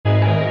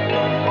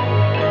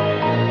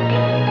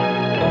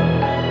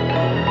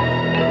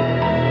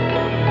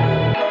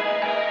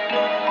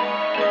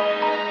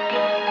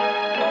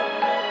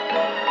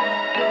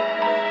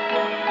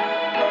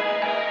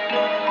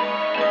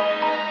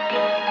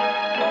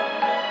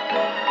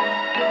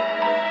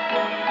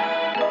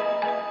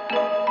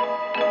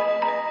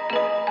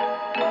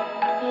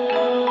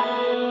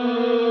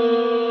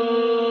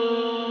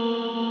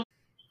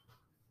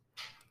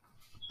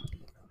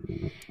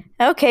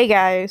Okay,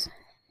 guys,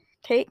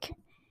 take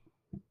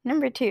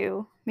number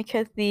 2,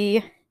 because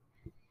the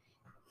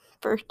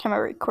first time I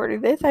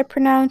recorded this, I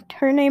pronounced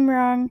her name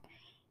wrong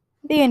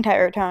the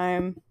entire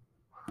time.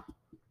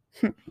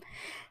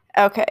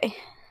 Okay,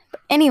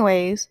 but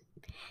anyways,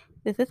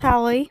 this is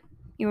Holly.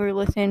 You were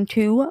listening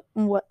to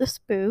What the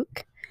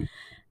Spook.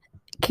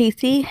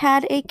 Casey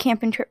had a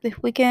camping trip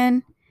this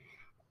weekend,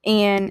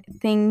 and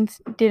things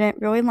didn't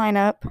really line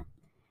up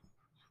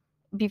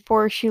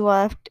before she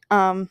left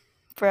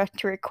for us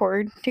to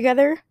record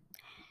together.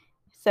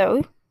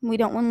 So we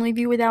don't want to leave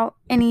you without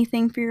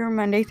anything for your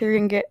Monday, so you're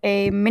going to get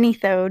a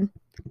mini-sode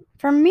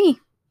from me.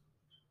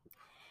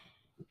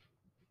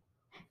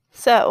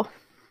 So,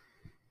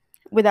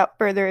 without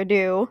further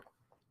ado,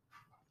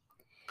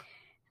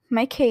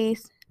 my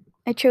case,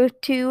 I chose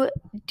to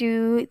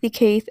do the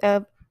case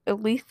of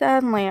Elisa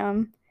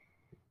Lam,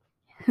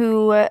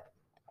 who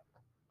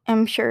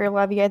I'm sure a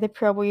lot of you guys have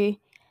probably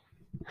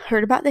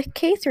heard about this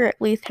case, or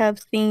at least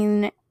have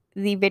seen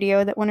the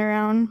video that went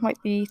around,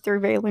 like the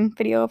surveillance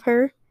video of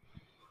her.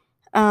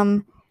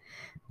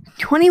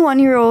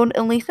 21-year-old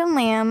Elisa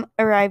Lam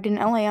arrived in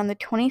LA on the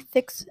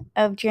 26th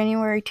of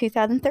January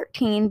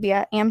 2013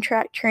 via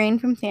Amtrak train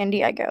from San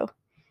Diego.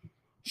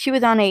 She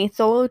was on a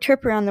solo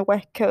trip around the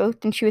West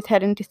Coast, and she was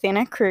heading to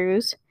Santa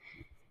Cruz.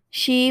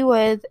 She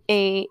was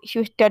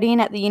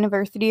studying at the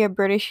University of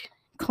British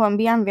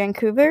Columbia in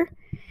Vancouver,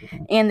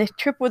 and this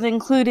trip was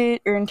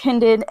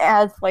intended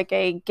as like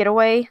a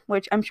getaway,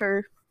 which I'm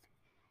sure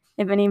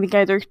if any of you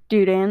guys are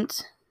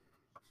students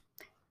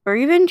or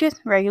even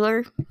just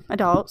regular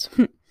adults,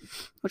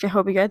 which I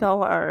hope you guys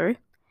all are,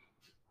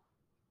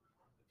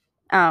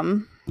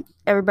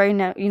 everybody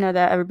know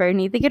that everybody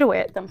needs to get away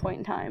at some point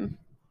in time.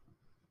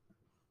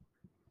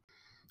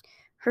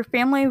 Her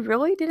family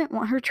really didn't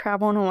want her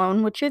traveling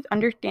alone, which is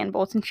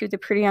understandable since she was a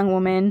pretty young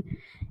woman,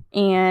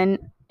 and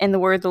in the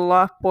words of the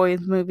Lost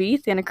Boys movie,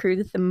 Santa Cruz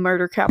is the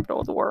murder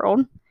capital of the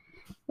world,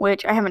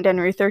 which I haven't done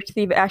research to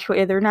see if it actually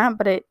is or not,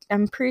 but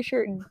I'm pretty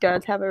sure it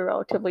does have a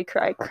relatively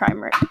high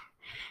crime rate.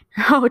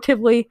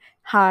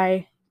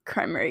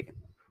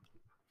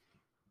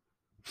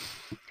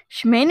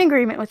 She made an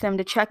agreement with them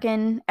to check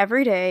in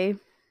every day,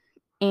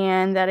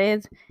 and that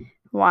is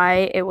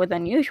why it was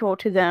unusual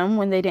to them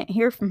when they didn't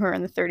hear from her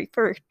on the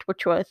 31st,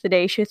 which was the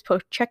day she was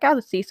supposed to check out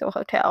the Cecil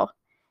Hotel.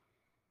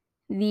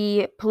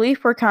 The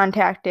police were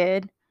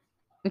contacted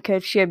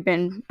because she had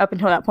been, up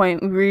until that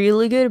point,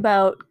 really good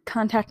about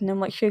contacting them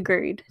like she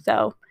agreed.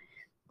 So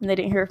when they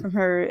didn't hear from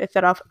her, it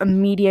set off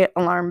immediate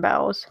alarm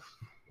bells.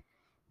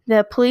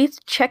 The police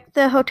checked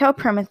the hotel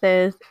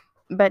premises,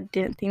 but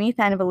didn't see any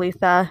sign of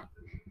Elisa.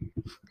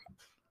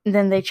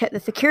 Then they checked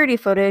the security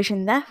footage,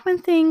 and that's when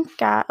things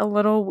got a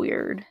little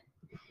weird.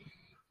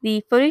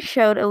 The footage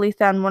showed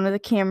Elisa on one of the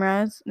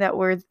cameras that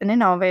was in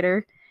an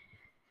elevator,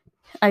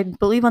 I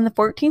believe on the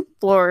 14th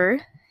floor.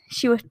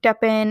 She was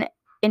stepping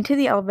into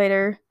the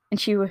elevator, and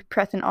she was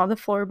pressing all the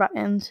floor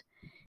buttons.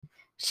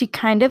 She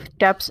kind of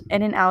steps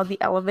in and out of the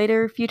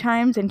elevator a few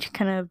times, and she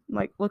kind of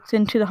like looks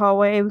into the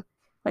hallway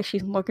like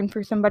she's looking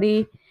for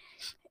somebody.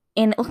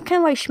 And it looks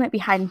kind of like she might be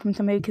hiding from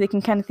somebody because they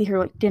can kind of see her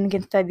like digging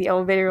inside the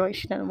elevator, like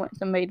she doesn't want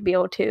somebody to be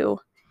able to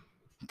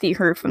see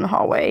her from the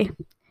hallway.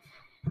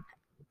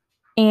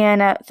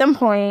 And at one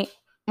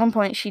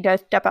point, she does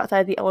step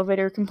outside the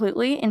elevator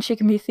completely, and she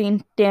can be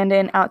seen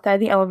standing outside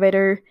the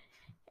elevator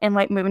and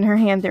like moving her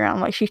hands around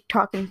like she's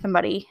talking to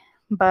somebody,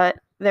 but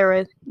there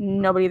was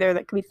nobody there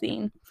that could be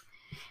seen.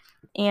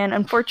 And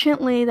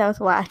unfortunately, that was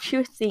the last she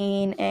was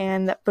seen,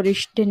 and that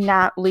footage did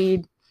not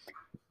leave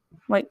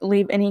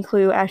any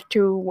clue as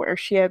to where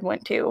she had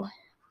went to.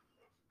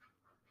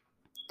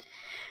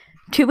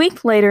 2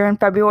 weeks later, on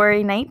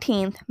February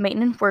 19th,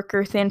 maintenance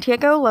worker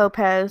Santiago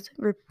Lopez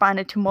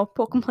responded to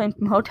multiple complaints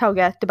from hotel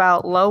guests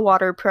about low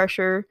water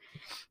pressure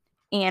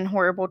and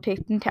horrible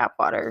tasting tap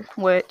water,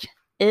 which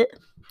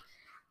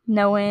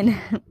knowing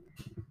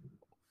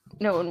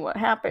what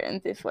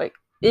happens, it's like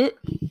you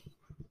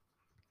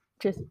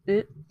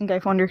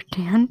guys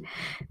understand,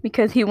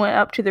 because he went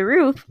up to the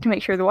roof to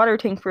make sure the water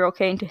tanks were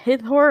okay, and to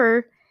his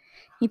horror,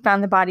 he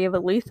found the body of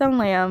Elisa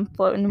Lam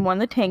floating in one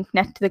of the tanks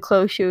next to the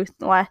clothes she was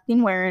last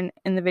seen wearing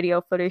in the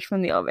video footage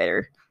from the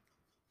elevator.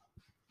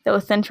 So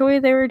essentially,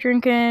 they were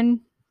drinking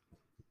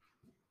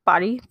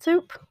body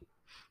soup.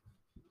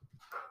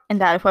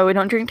 And that is why we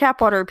don't drink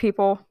tap water,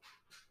 people.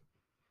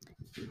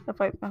 That's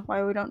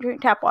why we don't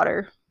drink tap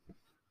water.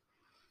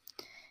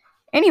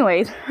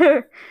 Anyways,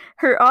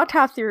 her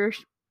autopsy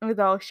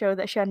results showed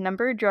that she had a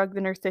number of drugs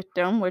in her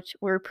system, which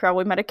were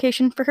probably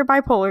medication for her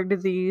bipolar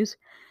disease,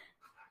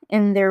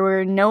 and there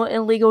were no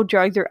illegal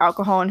drugs or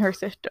alcohol in her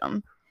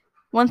system.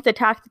 Once the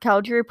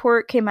toxicology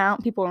report came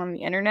out, people on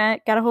the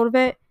internet got a hold of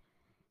it.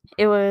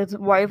 It was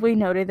widely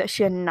noted that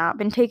she had not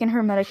been taking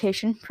her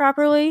medication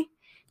properly.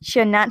 She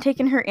had not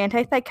taken her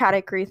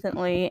antipsychotic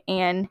recently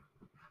and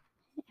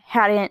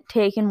hadn't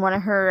taken one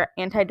of her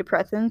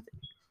antidepressants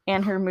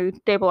and her mood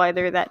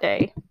stabilizer that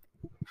day.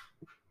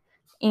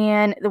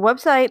 And the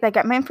website that I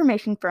got my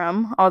information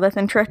from,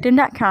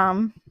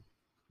 allthat'sinteresting.com,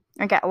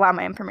 I got a lot of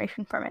my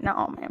information from it, not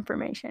all my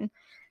information.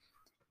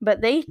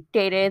 But they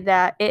stated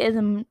that it is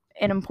an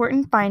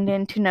important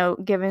finding to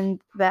note, given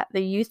that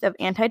the use of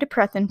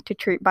antidepressants to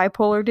treat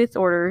bipolar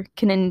disorder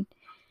can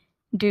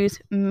induce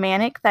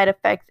manic side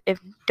effects if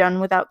done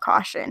without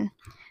caution.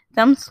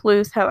 Some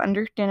sleuths have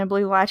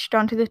understandably latched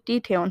onto this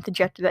detail and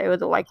suggested that it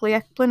was a likely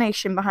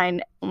explanation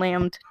behind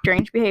Lam's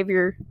strange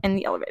behavior in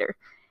the elevator.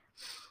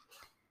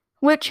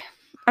 Which,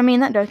 I mean,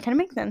 that does kind of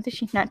make sense if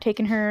she's not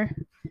taking her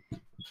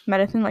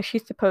medicine like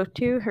she's supposed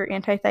to, her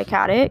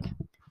antipsychotic.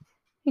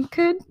 It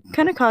could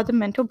kind of cause a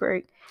mental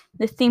break.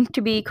 This seems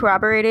to be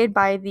corroborated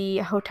by the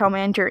hotel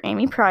manager,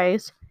 Amy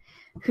Price,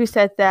 who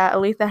said that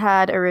Elisa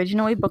had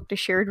originally booked a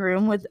shared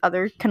room with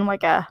others, kind of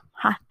like a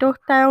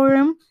hostel-style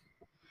room,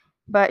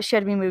 but she had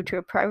to be moved to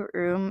a private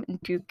room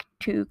due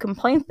to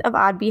complaints of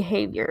odd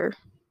behavior,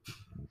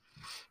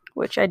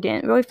 which I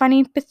didn't really find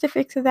any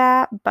specifics of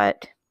that,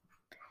 but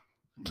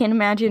can't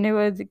imagine it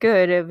was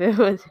good if it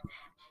was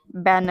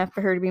bad enough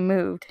for her to be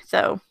moved.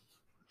 So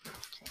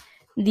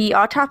the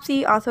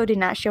autopsy also did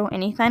not show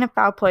any sign of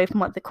foul play from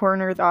what the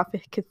coroner's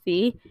office could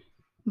see,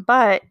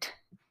 but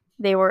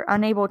they were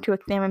unable to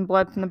examine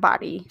blood from the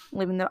body,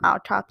 leaving the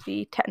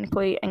autopsy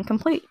technically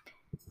incomplete.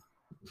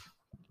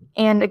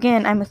 And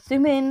again, I'm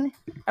assuming,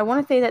 I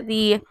want to say that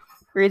the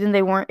reason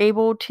they weren't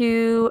able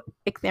to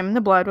examine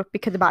the blood was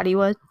because the body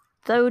was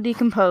so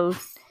decomposed,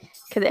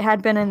 because it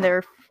had been in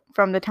there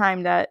from the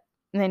time that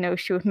they know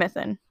she was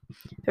missing.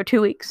 So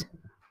 2 weeks.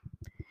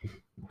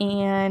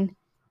 And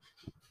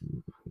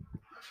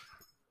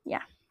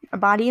yeah, a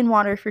body in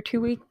water for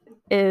 2 weeks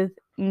is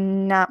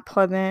not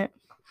pleasant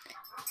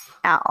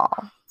at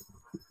all.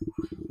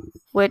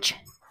 Which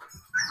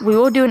we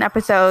will do an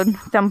episode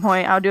at some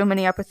point. I'll do a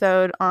mini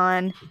episode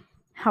on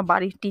how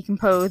bodies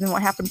decompose and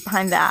what happens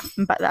behind that.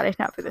 But that is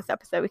not for this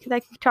episode, because I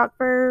could talk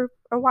for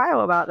a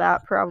while about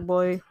that,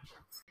 probably.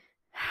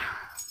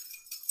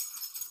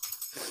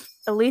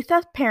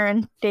 Elisa's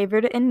parents,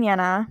 David and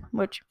Yana,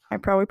 which I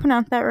probably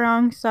pronounced that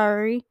wrong,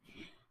 sorry.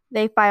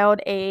 They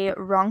filed a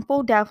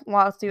wrongful death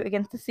lawsuit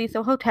against the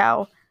Cecil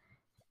Hotel,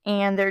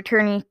 and their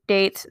attorney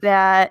states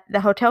that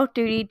the hotel's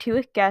duty to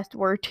its guests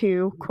were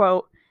to,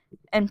 quote,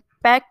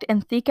 inspect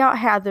and seek out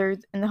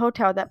hazards in the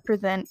hotel that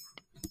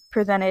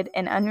presented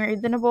an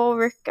unreasonable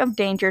risk of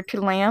danger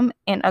to Lam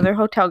and other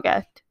hotel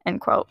guests,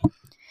 end quote.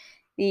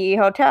 The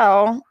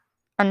hotel,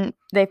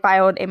 they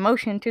filed a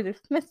motion to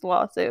dismiss the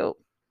lawsuit.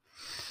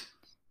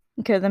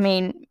 Because,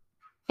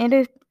 it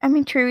is,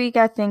 true, you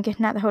gotta think it's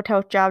not the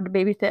hotel's job to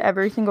babysit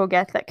every single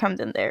guest that comes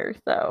in there,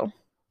 so.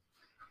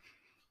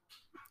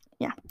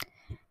 Yeah.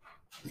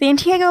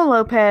 Santiago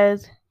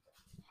Lopez,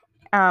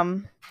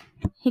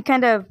 he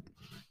kind of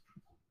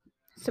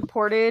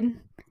supported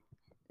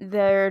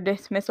their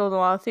dismissal of the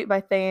lawsuit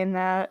by saying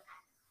that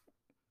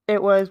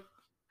it was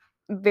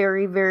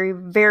very, very,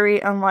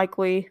 very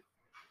unlikely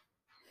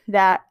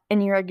that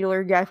any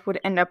regular guest would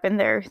end up in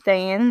there,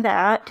 saying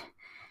that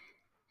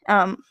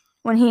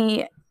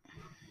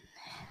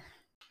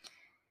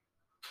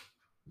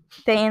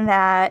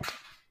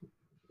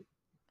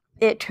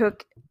it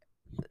took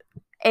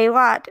a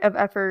lot of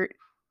effort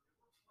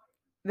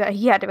that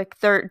he had to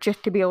exert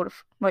just to be able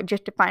to,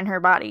 just to find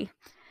her body.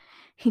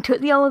 He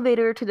took the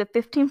elevator to the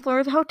 15th floor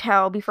of the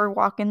hotel before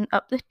walking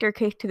up the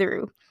staircase to the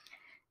roof.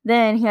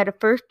 Then he had to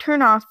first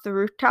turn off the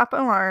rooftop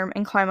alarm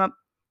and climb up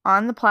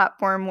on the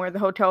platform where the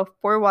hotel's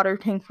 4 water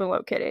tanks were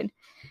located.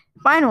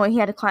 Finally, he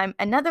had to climb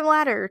another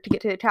ladder to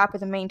get to the top of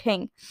the main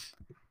tank.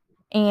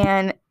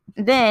 And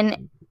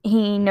then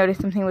he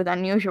noticed something was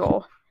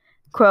unusual.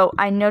 Quote,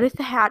 I noticed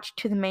the hatch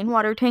to the main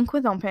water tank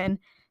was open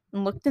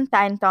and looked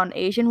inside and saw an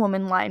Asian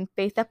woman lying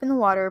face up in the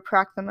water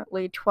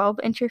approximately 12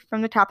 inches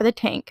from the top of the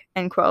tank,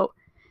 end quote.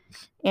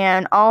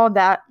 And all of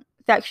that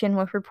section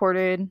was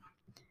reported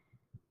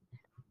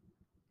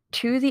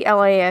to the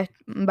LAS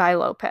by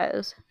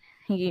Lopez.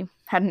 He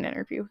had an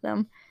interview with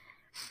them.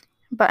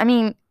 But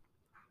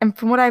and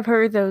from what I've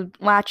heard, the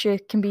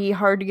latches can be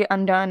hard to get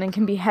undone and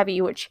can be heavy,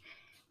 which,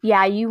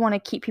 yeah, you want to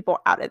keep people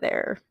out of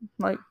there.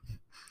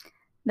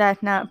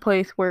 That's not a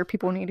place where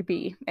people need to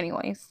be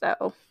anyway,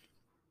 so.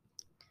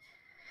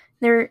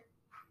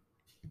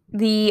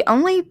 The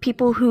only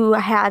people who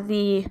had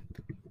the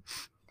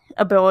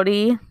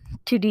ability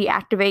to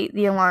deactivate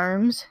the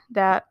alarms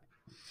that,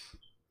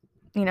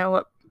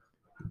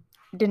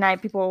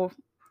 denied people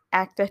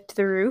access to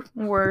the roof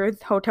were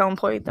the hotel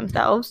employees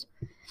themselves.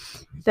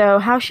 So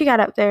how she got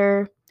up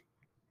there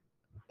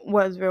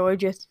was really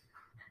just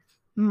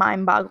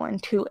mind-boggling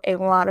to a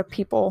lot of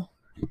people,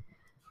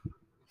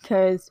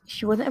 because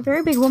she wasn't a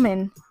very big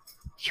woman.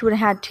 She would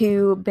have had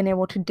to been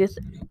able to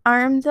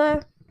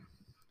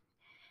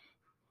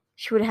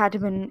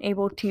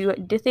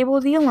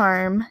disable the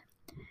alarm,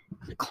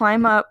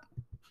 climb up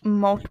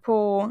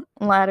multiple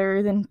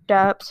ladders and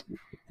steps,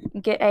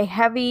 get a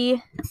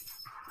heavy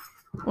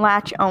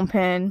latch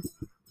open,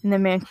 and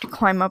then manage to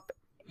climb up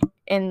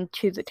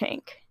into the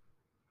tank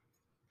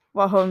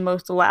while holding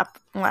most of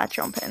the latch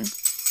open.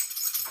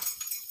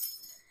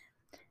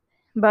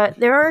 But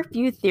there are a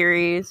few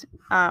theories,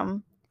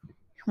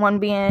 one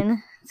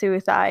being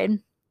suicide.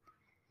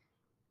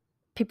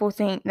 people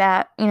think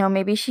that,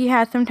 maybe she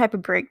has some type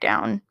of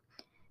breakdown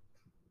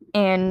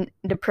and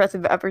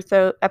depressive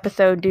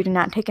episode due to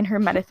not taking her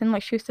medicine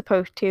like she was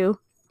supposed to.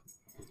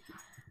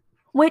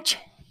 Which,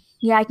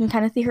 yeah, I can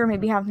kind of see her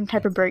maybe have some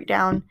type of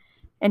breakdown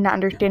and not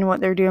understanding what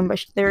they're doing,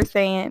 but they're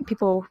saying,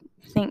 people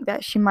think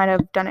that she might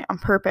have done it on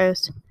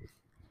purpose,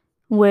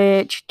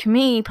 which to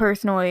me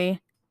personally,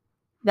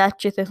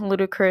 that's just as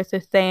ludicrous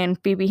as saying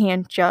Phoebe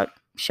Handschuck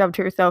shoved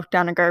herself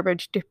down a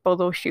garbage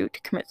disposal chute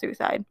to commit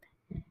suicide.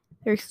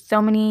 There's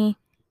so many.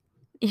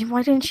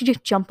 Why didn't she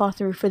just jump off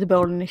the roof of the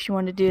building if she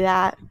wanted to do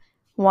that?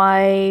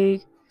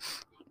 Why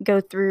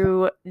go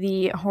through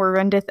the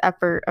horrendous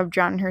effort of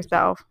drowning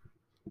herself?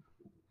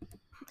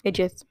 It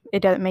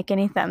doesn't make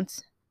any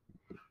sense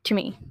to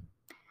me.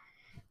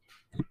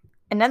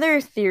 Another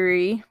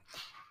theory,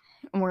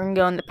 and we're going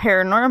to go in the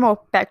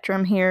paranormal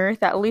spectrum here, is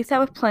that Lisa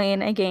was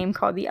playing a game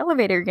called the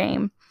Elevator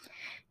Game.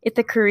 It's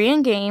a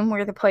Korean game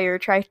where the player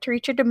tries to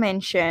reach a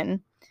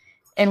dimension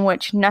in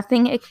which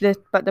nothing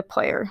exists but the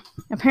player.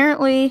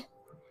 Apparently,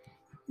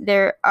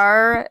 there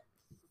are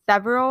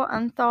several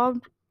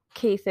unsolved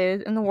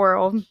cases in the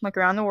world, like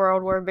around the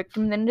world, where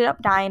victims ended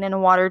up dying in a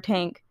water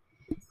tank.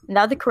 And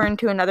that was according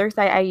to another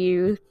site I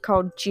use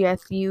called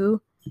gsu.edu.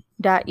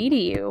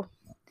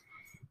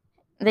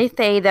 They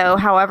say, though,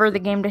 however, the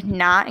game does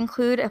not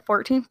include a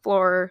 14th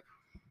floor,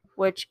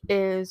 which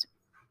is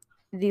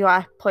the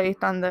last place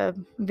on the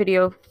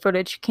video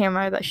footage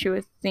camera that she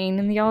was seen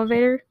in the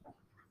elevator.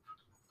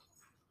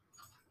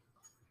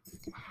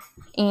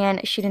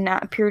 And she did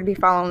not appear to be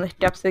following the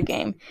steps of the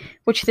game,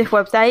 which this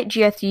website,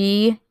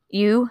 gsu.edu,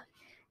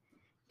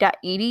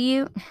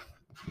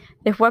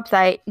 this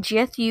website,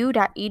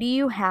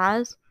 gsu.edu,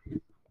 has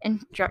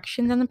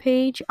instructions on the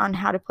page on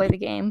how to play the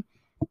game.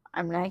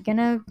 I'm not going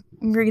to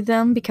read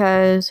them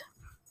because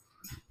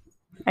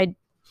I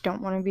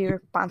don't want to be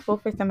responsible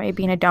for somebody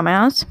being a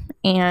dumbass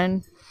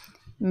and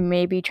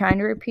maybe trying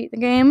to repeat the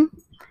game.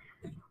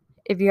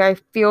 If you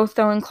guys feel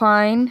so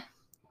inclined,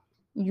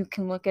 you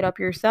can look it up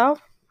yourself.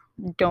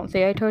 Don't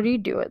say I told you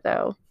to do it,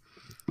 though.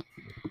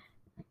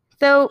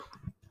 So,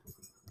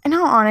 in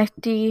all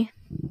honesty,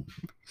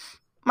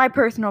 my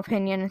personal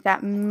opinion is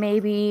that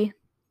maybe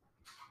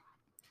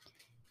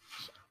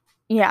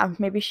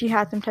she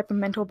had some type of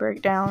mental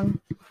breakdown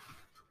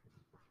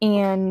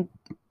and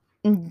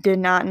did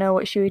not know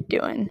what she was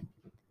doing.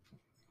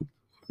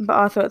 But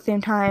also at the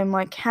same time,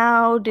 like,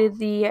 how did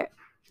the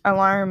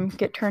alarm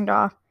get turned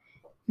off?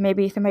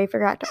 Maybe somebody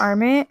forgot to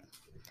arm it.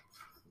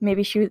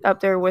 Maybe she was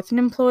up there with an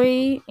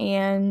employee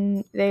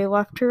and they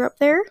left her up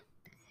there.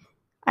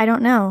 I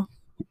don't know.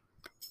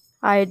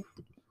 I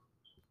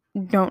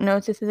don't know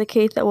if this is a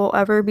case that will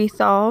ever be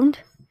solved,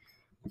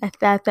 as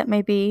sad that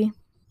may be.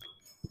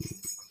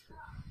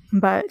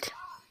 But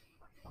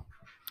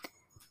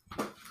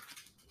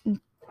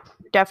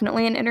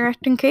definitely an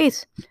interesting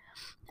case.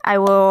 I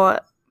will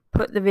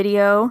put the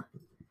video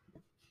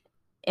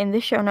in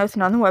the show notes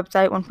and on the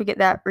website once we get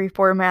that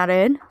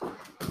reformatted.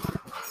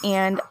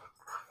 And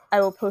I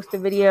will post the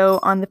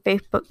video on the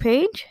Facebook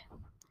page.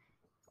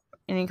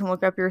 And you can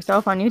look up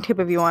yourself on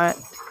YouTube if you want.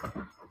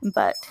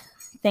 But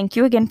thank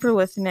you again for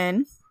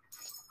listening.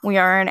 We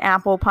are an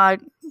Apple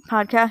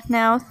podcast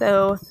now,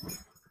 so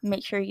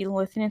make sure you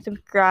listen and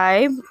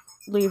subscribe.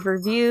 Leave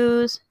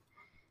reviews.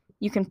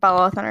 You can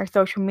follow us on our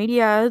social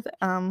medias.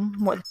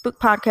 What the Spook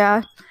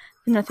Podcast.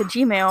 Send us a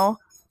Gmail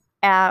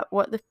at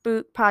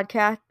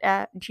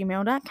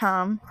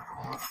whatthespookpodcast@gmail.com.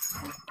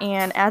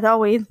 And as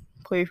always,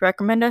 please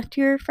recommend us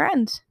to your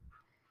friends.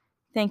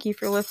 Thank you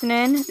for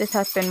listening. This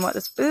has been What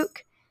the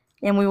Spook,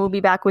 and we will be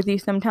back with you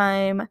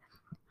sometime,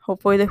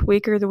 hopefully this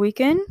week or the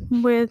weekend,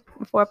 with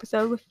a full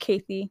episode with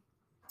Casey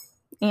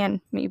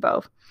and me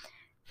both.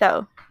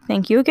 So,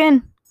 thank you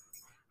again,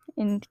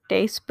 and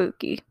stay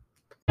spooky.